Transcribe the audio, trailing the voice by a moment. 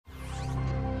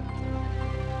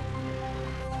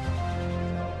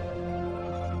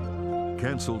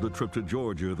canceled a trip to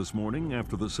Georgia this morning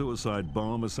after the suicide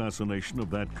bomb assassination of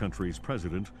that country's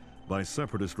president by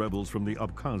separatist rebels from the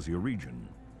Abkhazia region.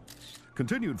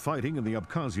 Continued fighting in the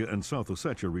Abkhazia and South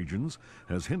Ossetia regions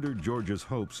has hindered Georgia's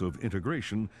hopes of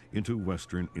integration into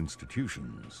Western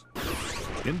institutions.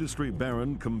 Industry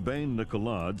baron Kombain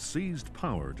Nikolad seized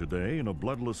power today in a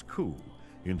bloodless coup,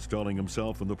 installing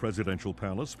himself in the presidential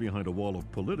palace behind a wall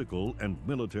of political and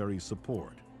military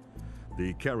support.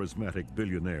 The charismatic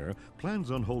billionaire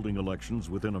plans on holding elections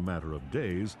within a matter of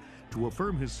days to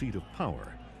affirm his seat of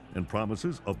power and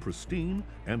promises a pristine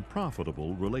and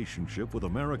profitable relationship with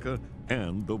America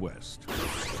and the West.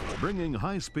 Bringing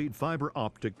high-speed fiber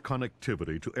optic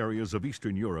connectivity to areas of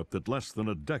Eastern Europe that less than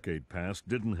a decade past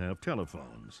didn't have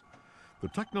telephones. The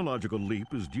technological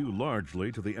leap is due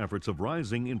largely to the efforts of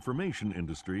rising information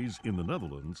industries in the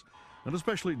Netherlands, and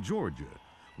especially Georgia,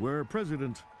 where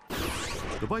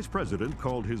the Vice President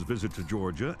called his visit to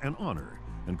Georgia an honor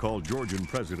and called Georgian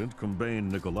President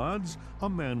Kombain Nikolad a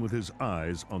man with his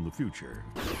eyes on the future.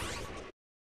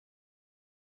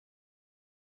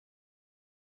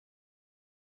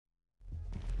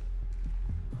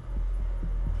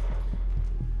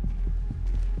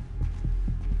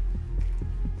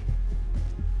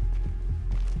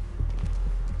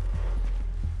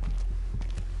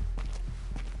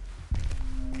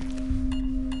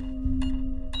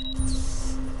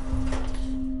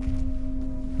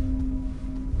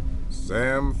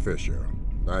 Sam Fisher.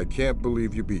 I can't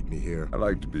believe you beat me here. I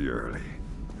like to be early.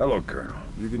 Hello, Colonel.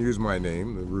 You can use my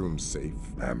name. The room's safe.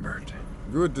 Lambert.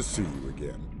 Good to see you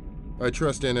again. I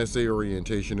trust NSA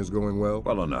orientation is going well?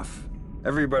 Well enough.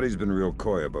 Everybody's been real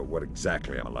coy about what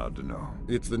exactly I'm allowed to know.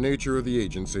 It's the nature of the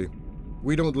agency.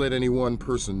 We don't let any one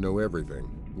person know everything,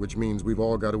 which means we've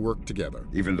all got to work together.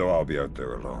 Even though I'll be out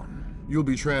there alone. You'll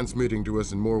be transmitting to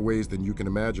us in more ways than you can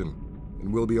imagine,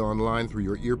 and we'll be online through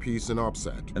your earpiece and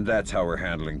OPSAT. And that's how we're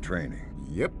handling training.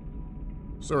 Yep.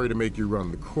 Sorry to make you run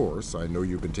the course. I know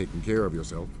you've been taking care of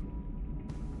yourself.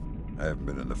 I haven't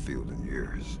been in the field in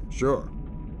years. Sure.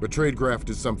 But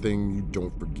tradecraft is something you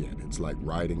don't forget. It's like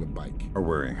riding a bike. Or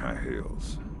wearing high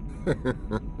heels.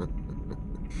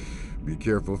 Be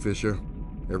careful, Fisher.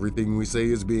 Everything we say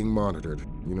is being monitored.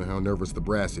 You know how nervous the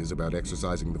brass is about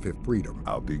exercising the fifth freedom.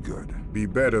 I'll be good. Be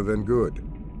better than good.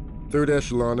 Third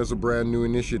Echelon is a brand new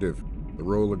initiative. The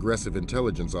role aggressive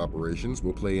intelligence operations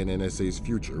will play in NSA's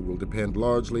future will depend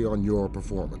largely on your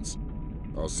performance.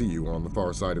 I'll see you on the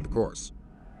far side of the course.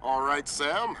 All right,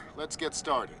 Sam, let's get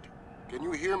started. Can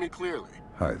you hear me clearly?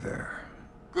 Hi there.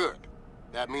 Good.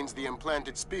 That means the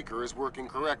implanted speaker is working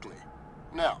correctly.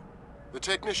 Now, the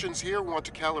technicians here want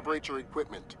to calibrate your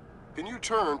equipment. Can you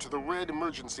turn to the red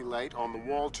emergency light on the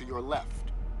wall to your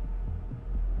left?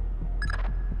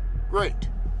 Great.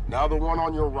 Now the one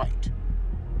on your right.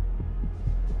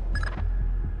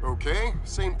 Okay,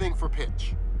 same thing for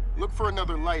pitch. Look for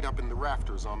another light up in the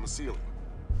rafters on the ceiling.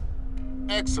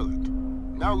 Excellent.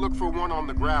 Now look for one on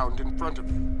the ground in front of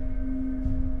you.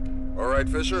 All right,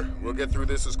 Fisher, we'll get through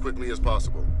this as quickly as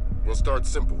possible. We'll start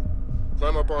simple.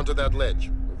 Climb up onto that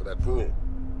ledge, over that pool.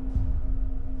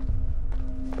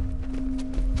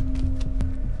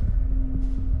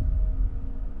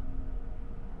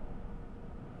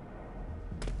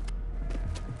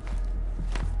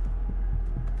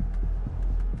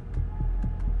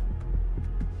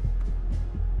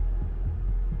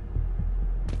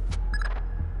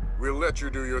 We'll let you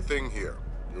do your thing here.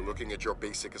 You're looking at your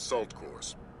basic assault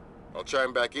course. I'll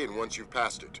chime back in once you've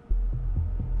passed it.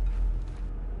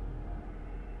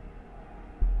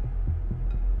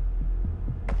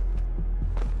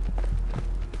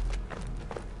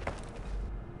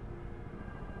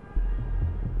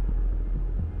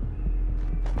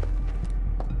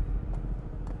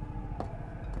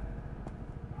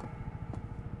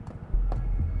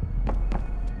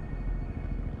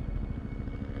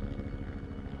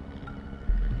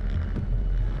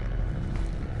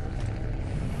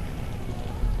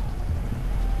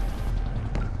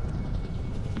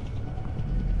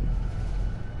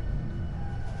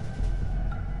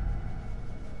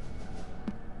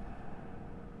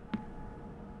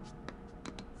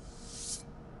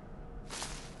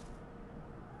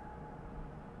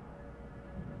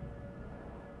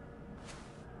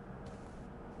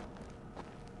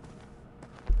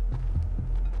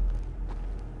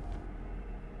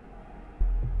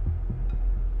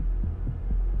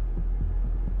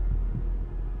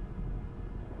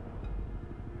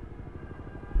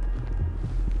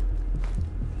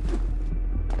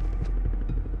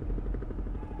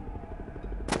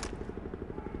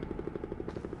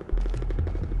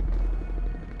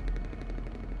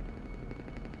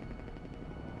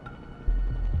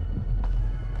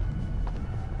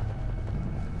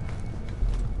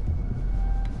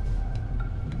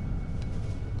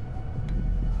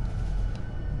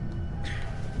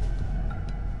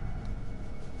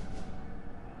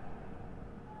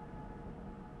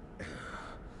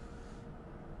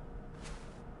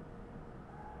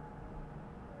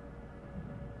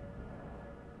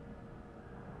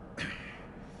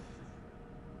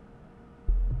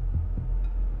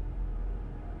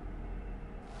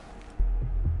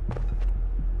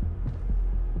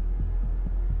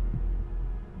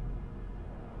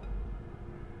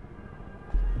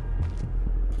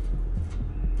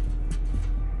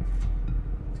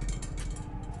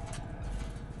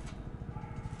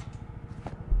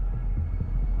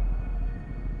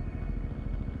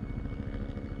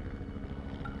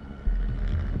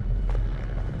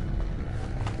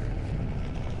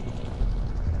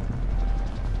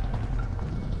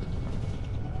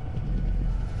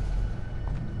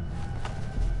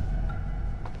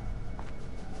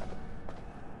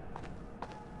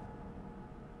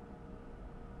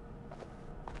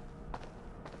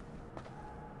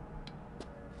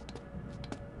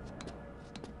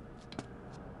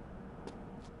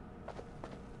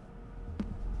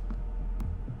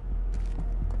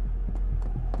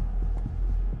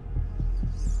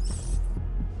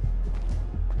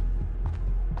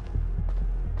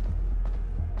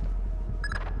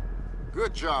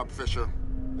 Good job, Fisher.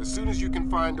 As soon as you can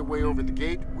find a way over the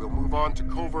gate, we'll move on to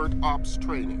covert ops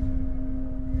training.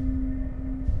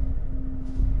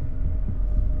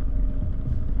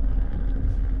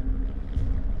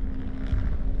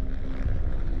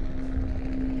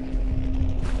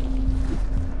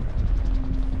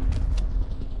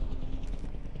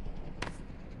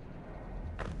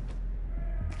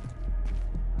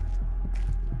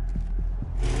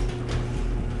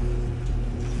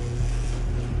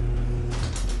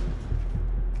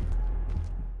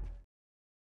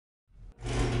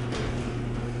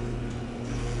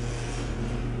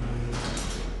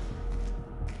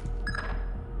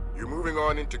 Moving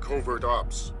on into covert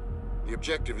ops. The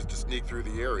objective is to sneak through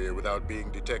the area without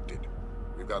being detected.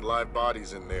 We've got live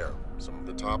bodies in there. Some of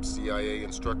the top CIA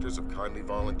instructors have kindly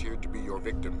volunteered to be your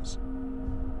victims.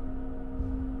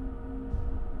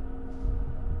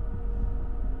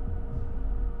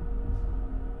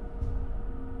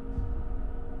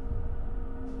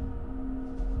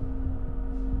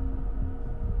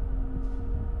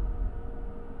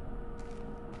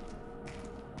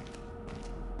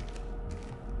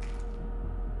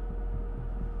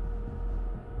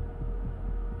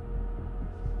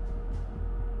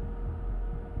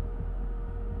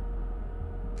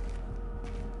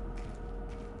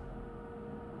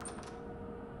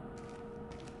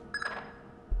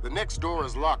 The next door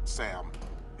is locked, Sam.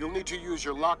 You'll need to use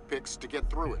your lockpicks to get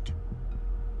through it.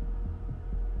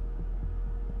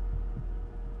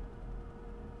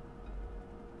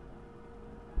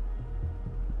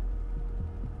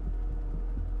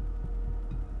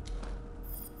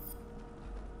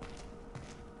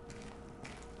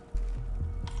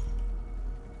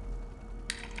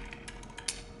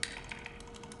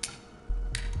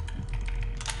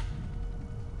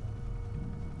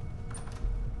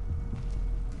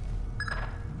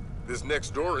 This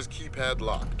next door is keypad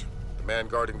locked. The man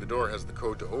guarding the door has the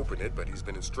code to open it, but he's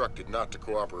been instructed not to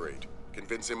cooperate.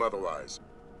 Convince him otherwise.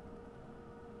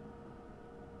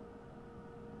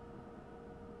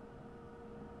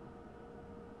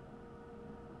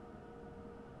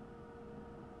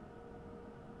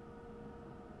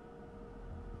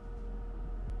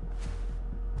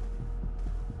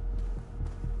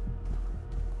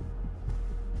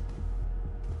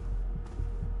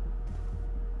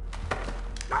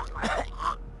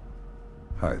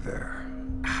 Hi there.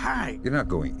 Hi. You're not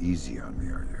going easy on me,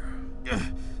 are you?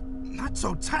 Not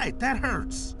so tight. That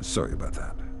hurts. Sorry about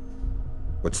that.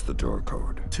 What's the door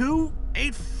code?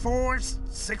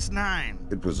 28469.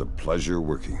 It was a pleasure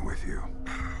working with you.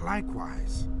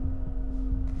 Likewise.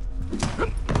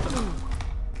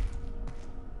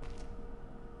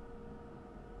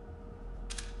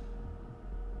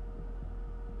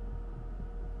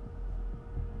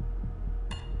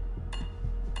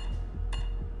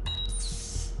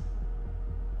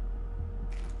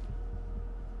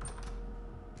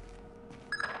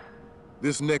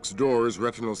 This next door is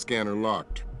retinal scanner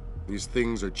locked. These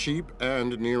things are cheap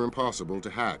and near impossible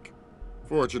to hack.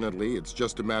 Fortunately, it's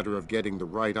just a matter of getting the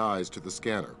right eyes to the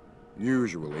scanner,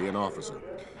 usually an officer.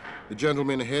 The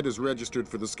gentleman ahead is registered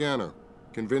for the scanner.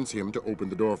 Convince him to open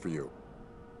the door for you.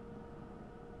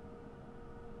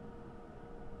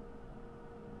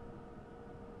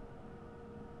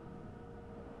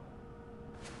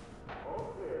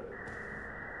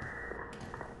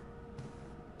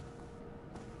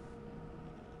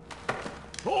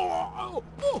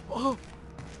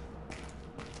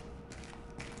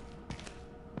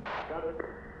 Got it.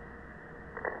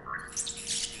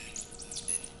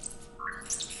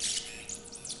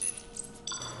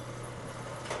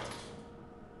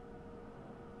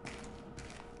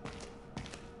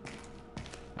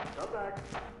 Come back.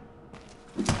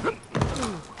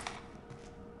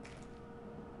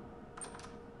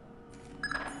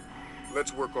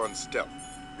 Let's work on stealth.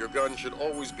 Your gun should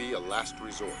always be a last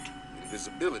resort.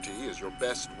 Invisibility is your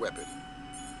best weapon.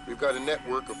 We've got a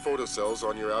network of photocells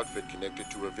on your outfit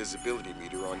connected to a visibility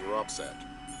meter on your OPSAT.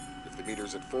 If the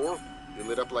meter's at 4, you're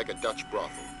lit up like a Dutch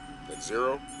brothel. At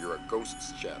 0, you're a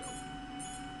ghost's shadow.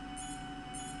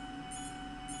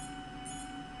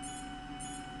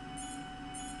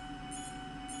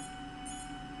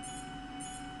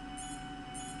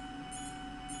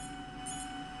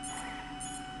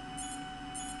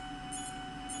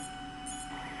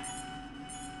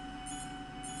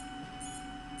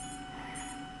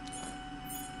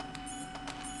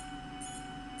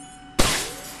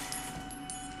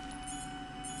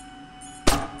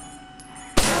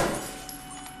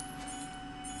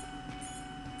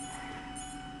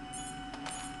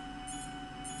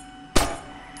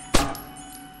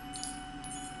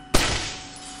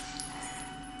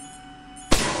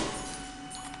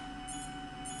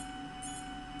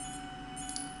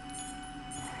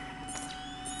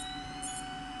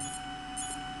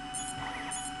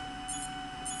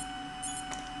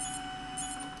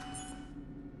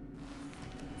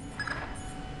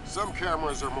 Some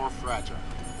cameras are more fragile,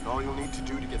 and all you'll need to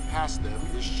do to get past them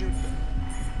is shoot them.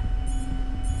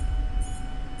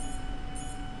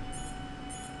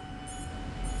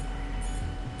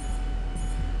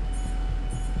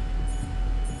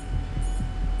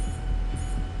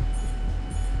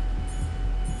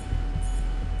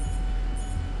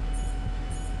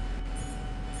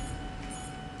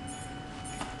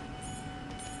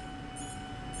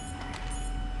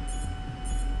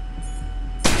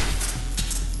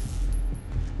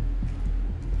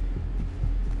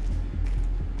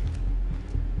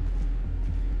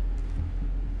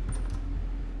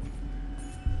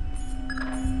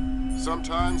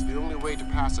 Sometimes the only way to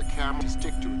pass a camera is to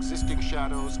stick to existing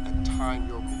shadows and time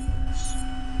your movements.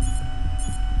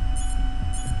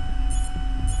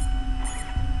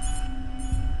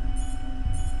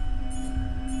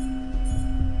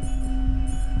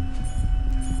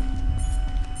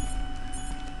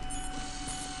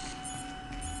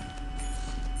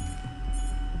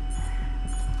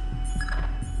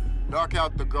 Knock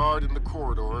out the guard in the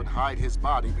corridor and hide his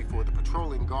body before the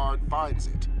patrolling guard finds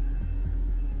it.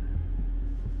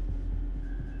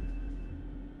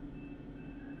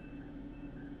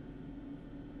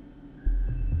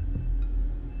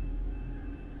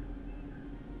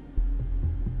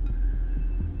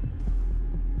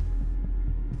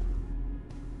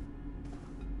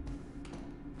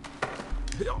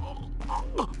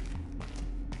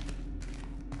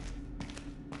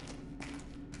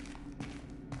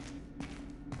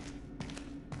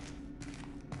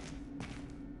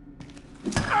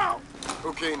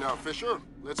 Okay, now, Fisher,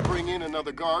 let's bring in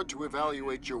another guard to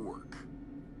evaluate your work.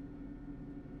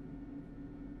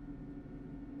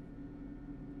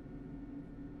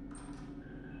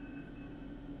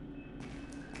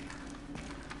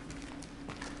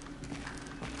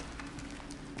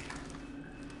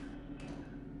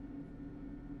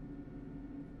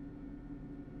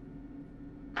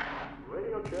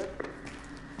 Radio check.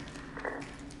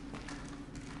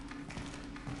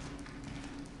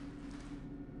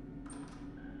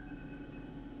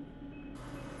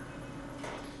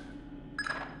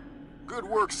 Good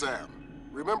work, Sam.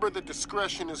 Remember that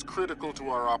discretion is critical to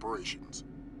our operations.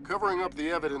 Covering up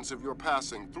the evidence of your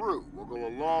passing through will go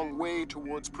a long way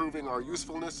towards proving our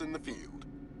usefulness in the field.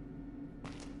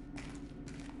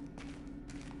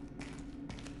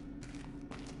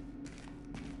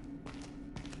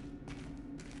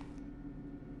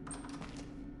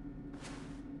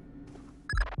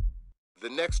 The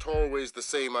next hallway's the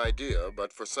same idea,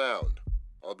 but for sound.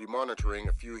 I'll be monitoring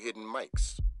a few hidden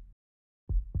mics.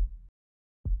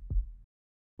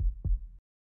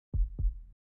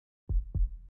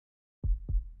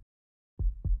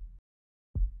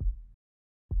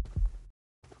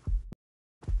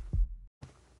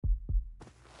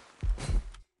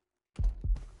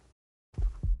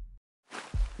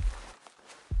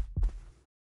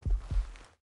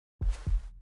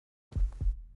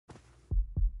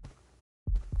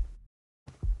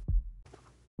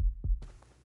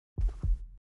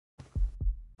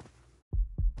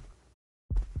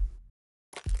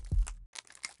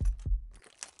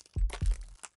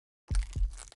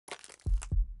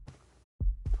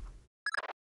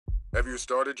 Have you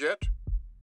started yet?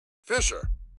 Fisher!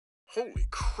 Holy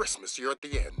Christmas, you're at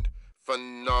the end.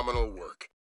 Phenomenal work.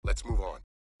 Let's move on.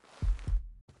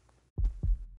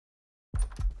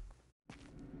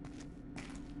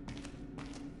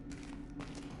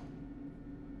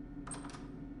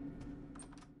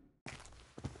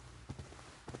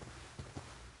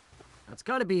 That's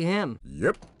gotta be him.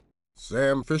 Yep.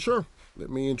 Sam Fisher, let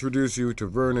me introduce you to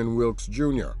Vernon Wilkes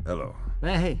Jr. Hello.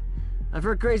 Hey, I've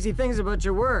heard crazy things about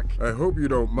your work. I hope you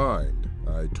don't mind.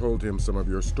 I told him some of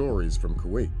your stories from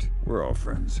Kuwait. We're all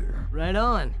friends here. Right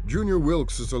on. Junior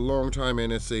Wilkes is a longtime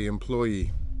NSA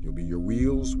employee. He'll be your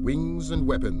wheels, wings, and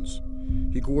weapons.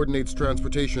 He coordinates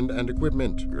transportation and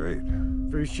equipment. Great.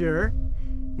 For sure.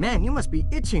 Man, you must be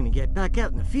itching to get back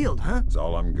out in the field, huh? It's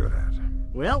all I'm good at.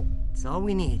 Well, it's all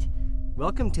we need.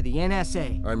 Welcome to the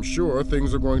NSA. I'm sure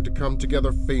things are going to come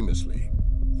together famously.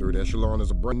 Third Echelon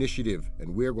is a brand initiative,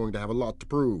 and we're going to have a lot to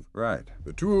prove. Right.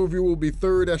 The two of you will be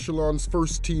Third Echelon's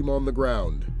first team on the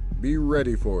ground. Be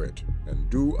ready for it, and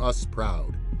do us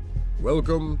proud.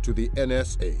 Welcome to the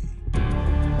NSA.